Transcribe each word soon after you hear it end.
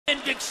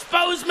exposed!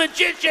 Expose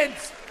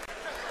magicians!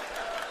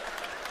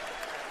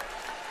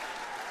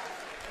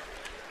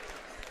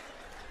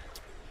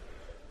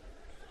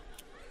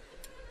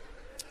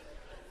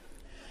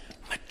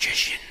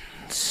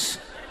 Magicians.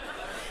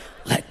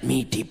 Let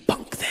me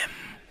debunk them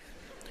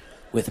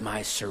with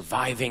my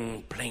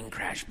surviving plane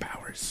crash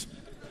powers.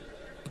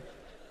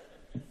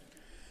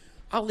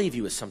 I'll leave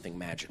you with something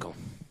magical.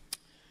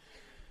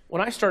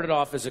 When I started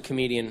off as a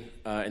comedian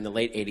in the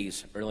late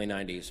 80s, early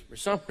 90s, for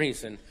some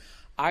reason,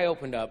 I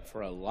opened up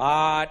for a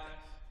lot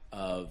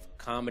of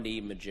comedy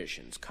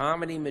magicians.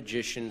 Comedy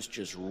magicians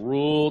just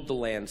ruled the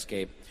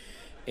landscape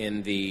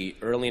in the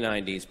early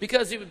 90s.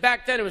 Because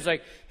back then it was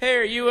like, hey,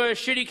 are you a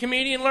shitty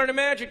comedian? Learn a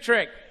magic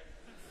trick.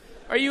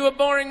 Are you a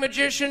boring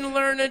magician?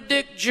 Learn a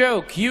dick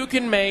joke. You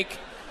can make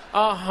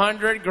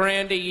 $100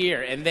 grand a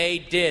year. And they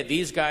did.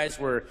 These guys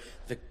were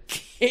the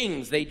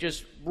kings. They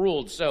just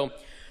ruled. So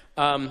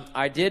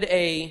I did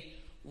a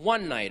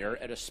one-nighter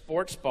at a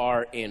sports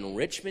bar in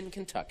Richmond,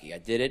 Kentucky. I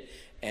did it,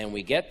 and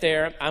we get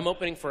there. I'm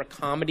opening for a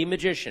comedy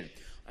magician.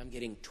 I'm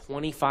getting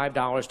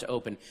 $25 to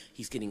open.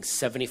 He's getting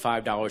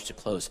 $75 to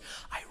close.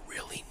 I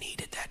really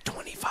needed that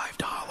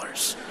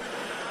 $25.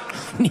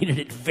 I needed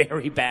it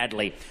very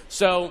badly.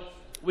 So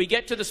we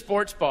get to the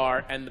sports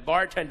bar, and the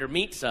bartender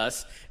meets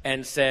us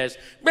and says,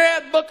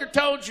 Brad Booker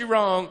told you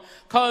wrong,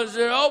 because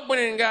the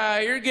opening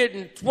guy, you're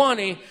getting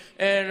 20,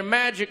 and the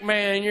magic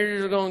man, you're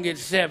just going to get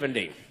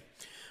 70.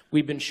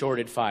 We've been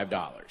shorted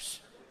 $5.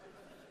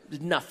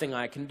 There's nothing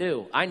I can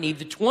do. I need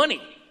the 20.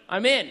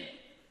 I'm in.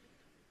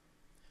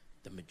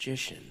 The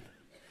magician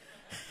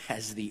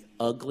has the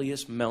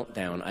ugliest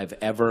meltdown I've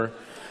ever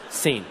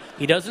seen.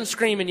 He doesn't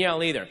scream and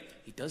yell either.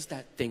 He does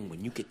that thing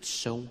when you get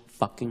so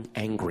fucking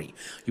angry.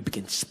 You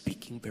begin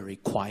speaking very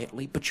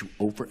quietly, but you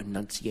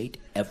over-enunciate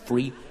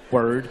every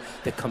word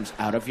that comes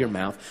out of your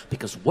mouth,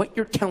 because what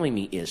you're telling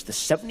me is the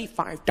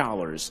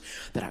 $75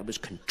 that I was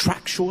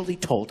contractually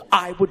told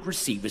I would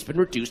receive has been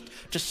reduced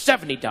to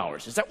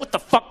 $70. Is that what the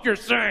fuck you're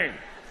saying?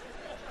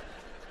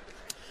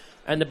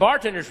 And the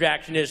bartender's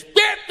reaction is,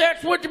 yep,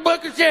 that's what the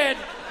booker said.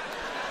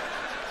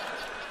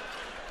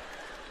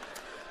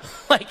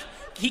 Like,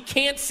 he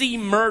can't see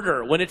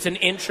murder when it's an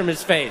inch from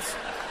his face.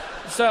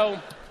 So,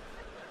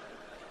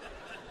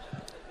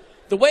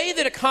 the way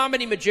that a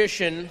comedy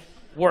magician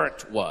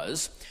worked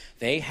was,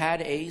 they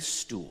had a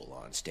stool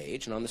on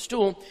stage, and on the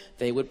stool,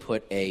 they would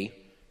put a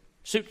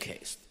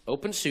suitcase,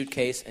 open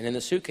suitcase, and in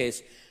the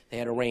suitcase, they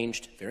had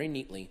arranged very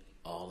neatly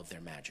all of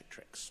their magic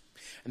tricks.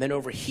 And then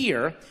over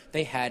here,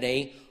 they had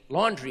a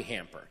laundry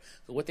hamper.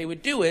 So what they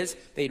would do is,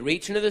 they'd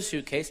reach into the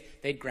suitcase,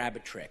 they'd grab a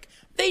trick.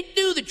 They'd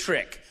do the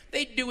trick.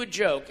 They'd do a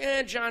joke.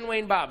 John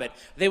Wayne Bobbitt.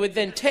 They would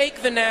then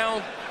take the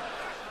now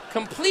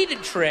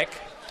completed trick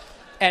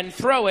and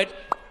throw it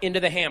into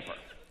the hamper.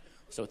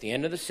 So at the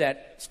end of the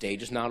set,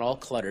 stage is not all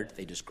cluttered.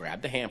 They just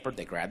grab the hamper,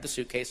 they grab the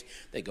suitcase,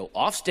 they go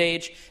off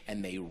stage,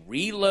 and they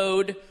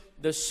reload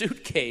the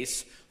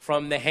suitcase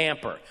from the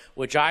hamper,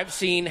 which I've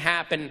seen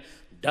happen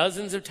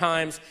dozens of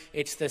times.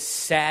 It's the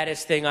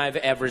saddest thing I've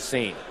ever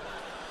seen.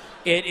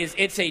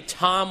 It's a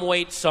Tom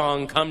Waits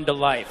song come to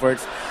life, where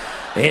it's,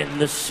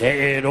 and the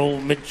sad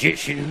old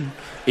magician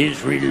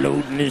is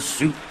reloading his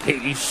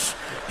suitcase,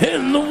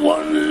 and the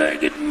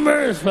one-legged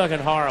man. It's fucking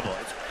horrible.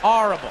 It's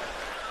horrible.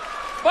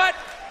 But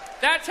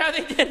that's how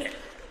they did it.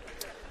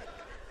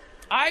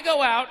 I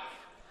go out,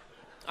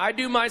 I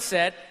do my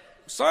set,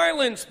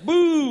 silence,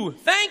 boo,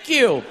 thank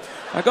you.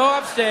 I go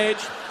off stage,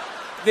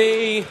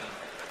 the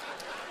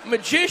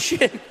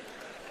magician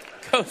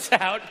goes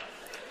out.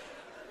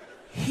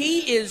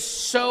 He is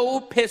so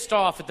pissed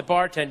off at the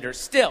bartender,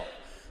 still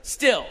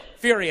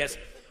furious.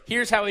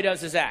 Here's how he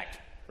does his act.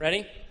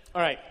 Ready?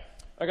 All right,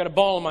 I got a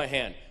ball in my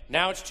hand.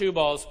 Now it's 2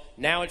 balls,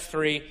 now it's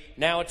 3,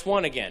 now it's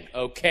 1 again.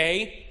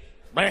 Okay?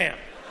 Bam.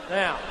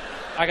 Now,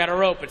 I got a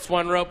rope, it's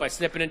 1 rope, I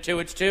snip it in 2,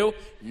 it's 2.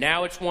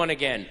 Now it's 1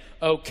 again.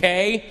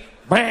 Okay?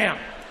 Bam.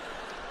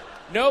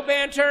 No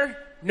banter,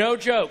 no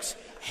jokes.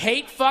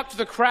 Hate fucked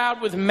the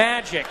crowd with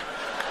magic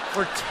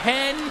for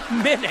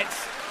 10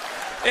 minutes.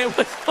 It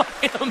was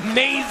fucking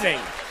amazing.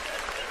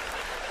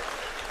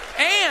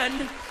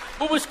 And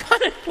what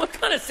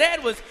kind of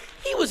sad was,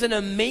 he was an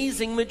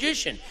amazing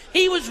magician.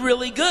 He was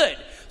really good.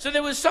 So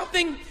there was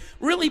something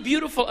really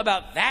beautiful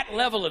about that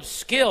level of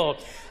skill,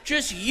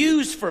 just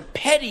used for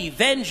petty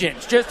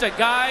vengeance. Just a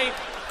guy,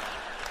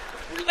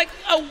 like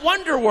a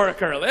wonder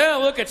worker. Oh,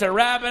 look, it's a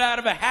rabbit out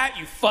of a hat,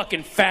 you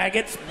fucking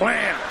faggots.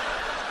 Blam.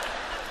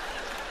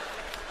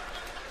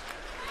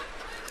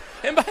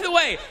 And by the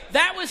way,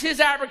 that was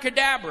his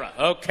abracadabra.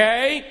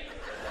 Okay?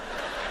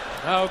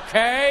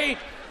 Okay?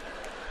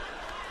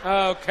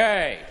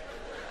 Okay.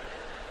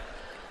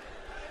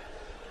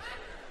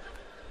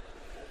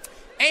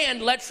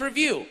 And let's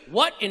review.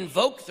 What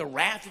invoked the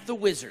wrath of the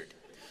wizard?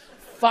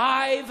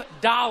 $5.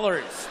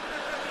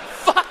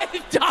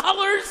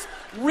 $5?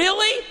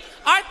 Really?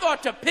 I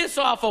thought to piss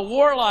off a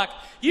warlock,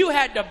 you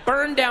had to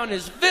burn down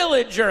his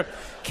village or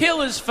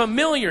kill his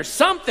familiar,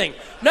 something.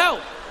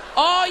 No.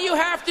 All you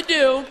have to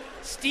do,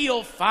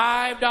 steal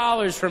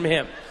 $5 from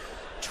him.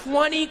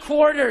 20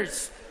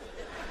 quarters.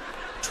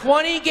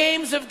 20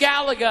 games of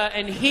Galaga,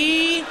 and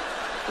he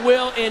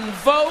will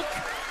invoke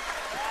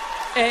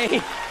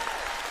a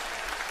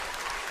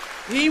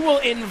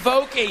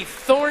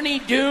thorny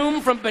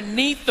doom from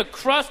beneath the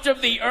crust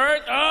of the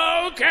earth.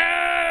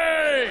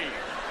 Okay!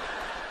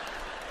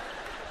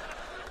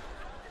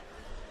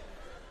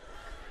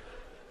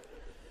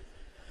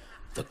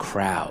 The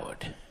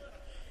crowd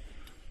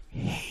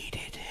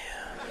hated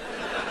him.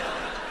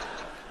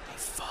 They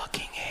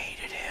fucking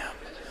hated him.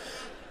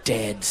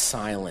 Dead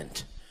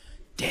silent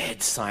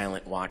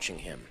watching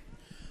him.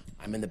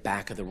 I'm in the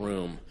back of the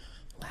room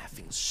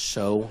laughing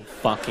so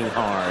fucking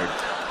hard.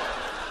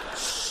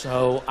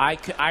 So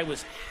I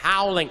was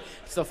howling.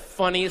 It's the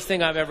funniest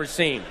thing I've ever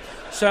seen.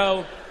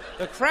 So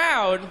the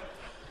crowd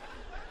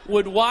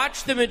would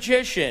watch the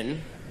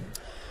magician,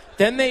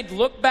 then they'd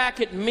look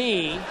back at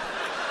me,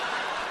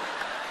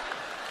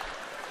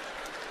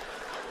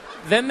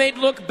 then they'd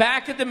look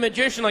back at the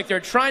magician like they're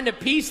trying to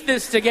piece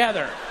this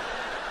together.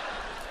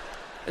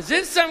 Is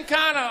this some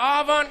kind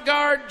of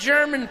avant-garde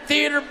German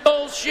theater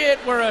bullshit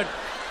where a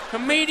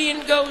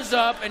comedian goes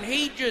up and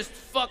he just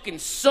fucking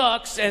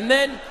sucks, and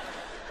then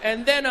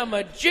a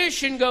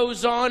magician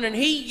goes on and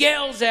he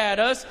yells at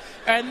us,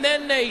 and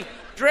then they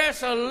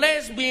dress a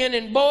lesbian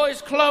in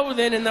boys'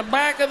 clothing in the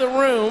back of the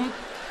room,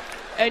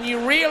 and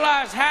you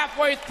realize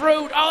halfway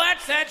through, oh,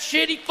 that's that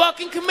shitty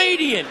fucking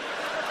comedian.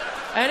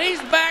 And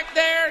he's back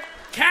there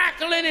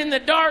cackling in the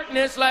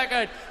darkness like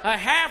a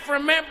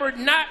half-remembered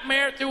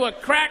nightmare through a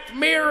cracked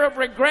mirror of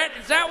regret.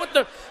 Is that what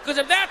because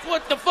if that's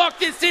what the fuck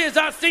this is,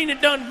 I've seen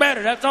it done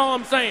better. That's all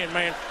I'm saying,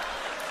 man.